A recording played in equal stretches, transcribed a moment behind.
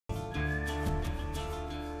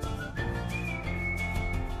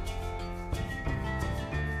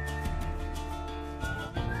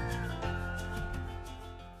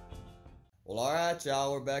alright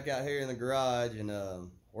y'all, we're back out here in the garage, and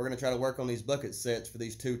we're going to try to work on these bucket sets for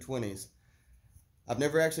these 220s. I've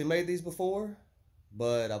never actually made these before,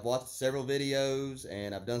 but I've watched several videos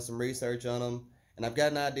and I've done some research on them, and I've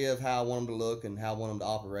got an idea of how I want them to look and how I want them to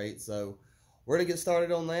operate. So we're going to get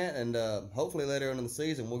started on that, and hopefully later on in the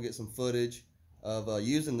season we'll get some footage of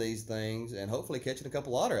using these things and hopefully catching a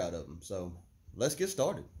couple otter out of them. So let's get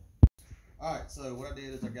started. Alright, so what I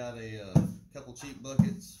did is I got a couple cheap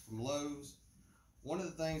buckets from Lowe's. One of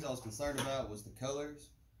the things I was concerned about was the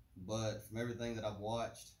colors, but from everything that I've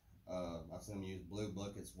watched, I've seen them use blue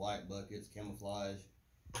buckets, white buckets, camouflage.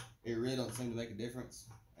 It really don't seem to make a difference.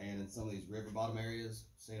 And in some of these river bottom areas,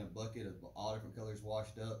 seeing a bucket of all different colors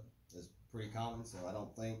washed up is pretty common, so I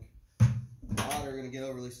don't think the otter are going to get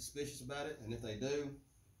overly suspicious about it. And if they do,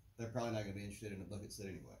 they're probably not going to be interested in a bucket set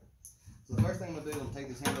anyway. So the first thing I'm going to do is take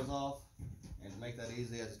these handles off, and to make that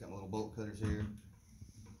easy, I just got my little bolt cutters here.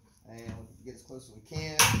 And we'll get as close as we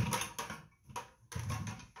can.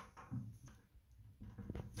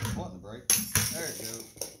 Wanting to break. There it goes.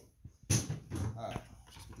 Alright,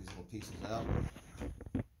 just get these little pieces out.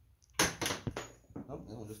 Oh,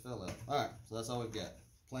 that one just fell out. Alright, so that's all we've got.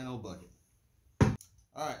 Plain old bucket.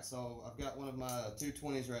 Alright, so I've got one of my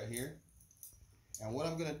 220s right here. And what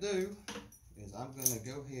I'm going to do is I'm going to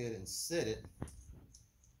go ahead and set it,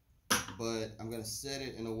 but I'm going to set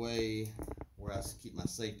it in a way where I keep my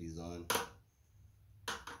safeties on.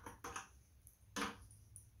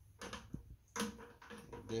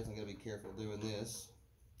 Definitely got to be careful doing this.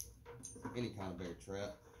 Any kind of bear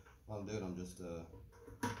trap. While I'm doing it, I'm just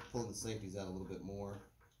pulling the safeties out a little bit more.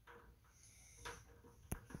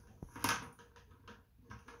 If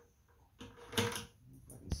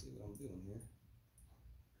I can see what I'm doing here.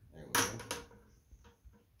 There we go.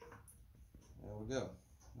 There we go.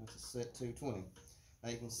 That's a set 220. Now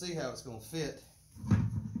you can see how it's going to fit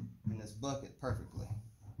in this bucket perfectly.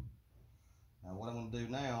 Now what I'm going to do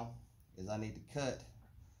now is I need to cut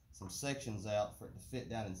some sections out for it to fit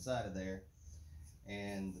down inside of there.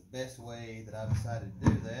 And the best way that I've decided to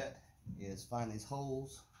do that is find these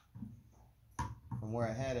holes from where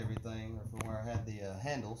I had everything, or from where I had the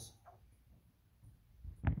handles.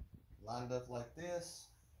 Line it up like this.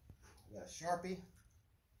 I got a Sharpie.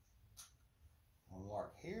 I'll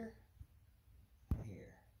mark here,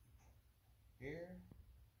 here, here,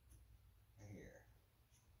 and here.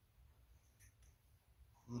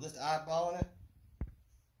 I'm just eyeballing it,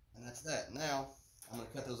 and that's that. Now I'm going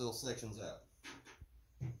to cut those little sections out.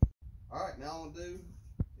 Alright, now all I'm going to do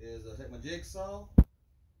is take my jigsaw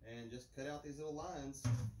and just cut out these little lines.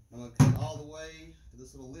 I'm going to cut all the way to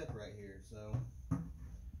this little lip right here. So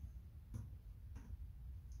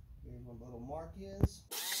here's where my little mark is.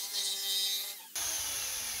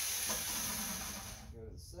 Go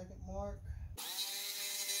to the second mark.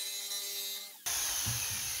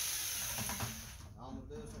 All I'm going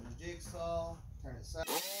to do is take my jigsaw, turn it side.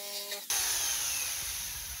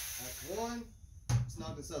 That's one. Let's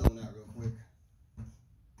knock this other one out real quick.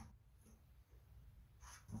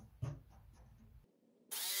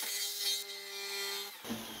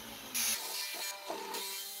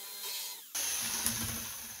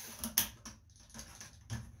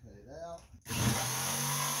 Cut it out.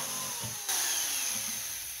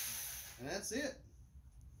 And that's it.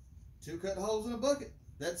 2 cut holes in a bucket.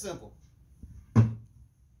 That simple.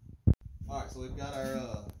 Alright, so we've got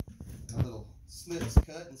our little snips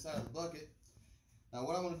cut inside of the bucket. Now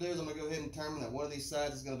what I'm going to do is I'm going to go ahead and determine that one of these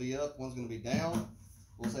sides is going to be up, one's going to be down.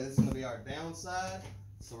 We'll say this is going to be our down side.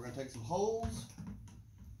 So we're going to take some holes.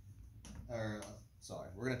 We're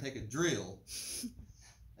going to take a drill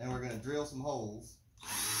and we're going to drill some holes.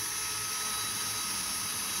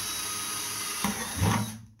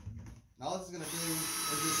 Now all this is going to do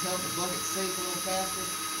is just help the bucket sink a little faster.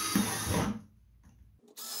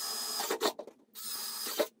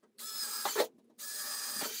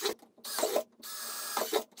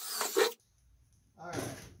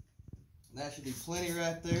 That should be plenty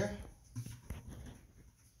right there.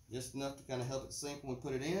 Just enough to kind of help it sink when we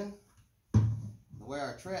put it in. The way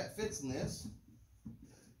our trap fits in this,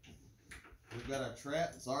 we've got our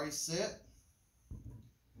trap, it's already set.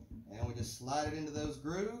 And we just slide it into those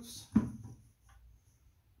grooves.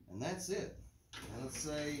 And that's it. And let's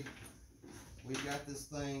say we've got this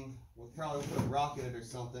thing, we'll probably put a rock in it or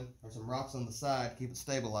something, or some rocks on the side to keep it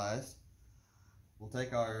stabilized. We'll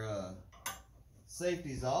take our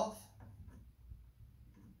safeties off.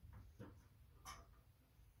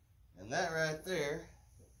 And that right there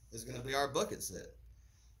is going to be our bucket set.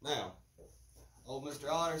 Now, old Mr.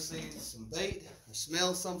 Otter sees some bait or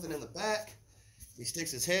smells something in the back. He sticks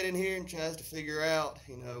his head in here and tries to figure out,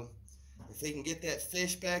 you know, if he can get that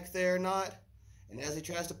fish back there or not. And as he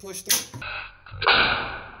tries to push through,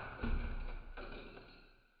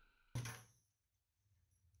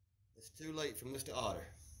 it's too late for Mr. Otter.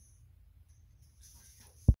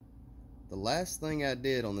 The last thing I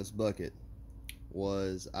did on this bucket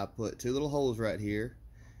was I put 2 little holes right here,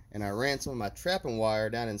 and I ran some of my trapping wire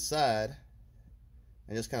down inside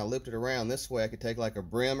and just kind of looped it around. This way I could take like a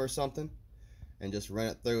brim or something and just run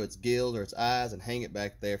it through its gills or its eyes and hang it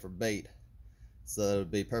back there for bait. So it'll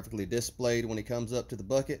be perfectly displayed when he comes up to the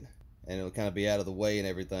bucket, and it'll kind of be out of the way and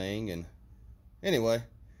everything. And anyway,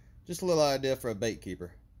 just a little idea for a bait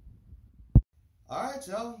keeper. Alright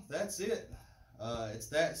y'all, that's it. It's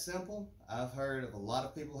that simple. I've heard of a lot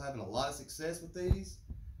of people having a lot of success with these.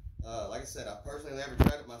 Like I said, I personally never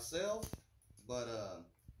tried it myself, but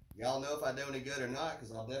y'all know if I do any good or not,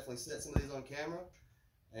 because I'll definitely set some of these on camera,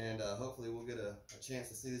 and hopefully we'll get a chance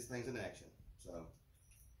to see these things in action. So,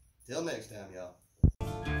 till next time, y'all.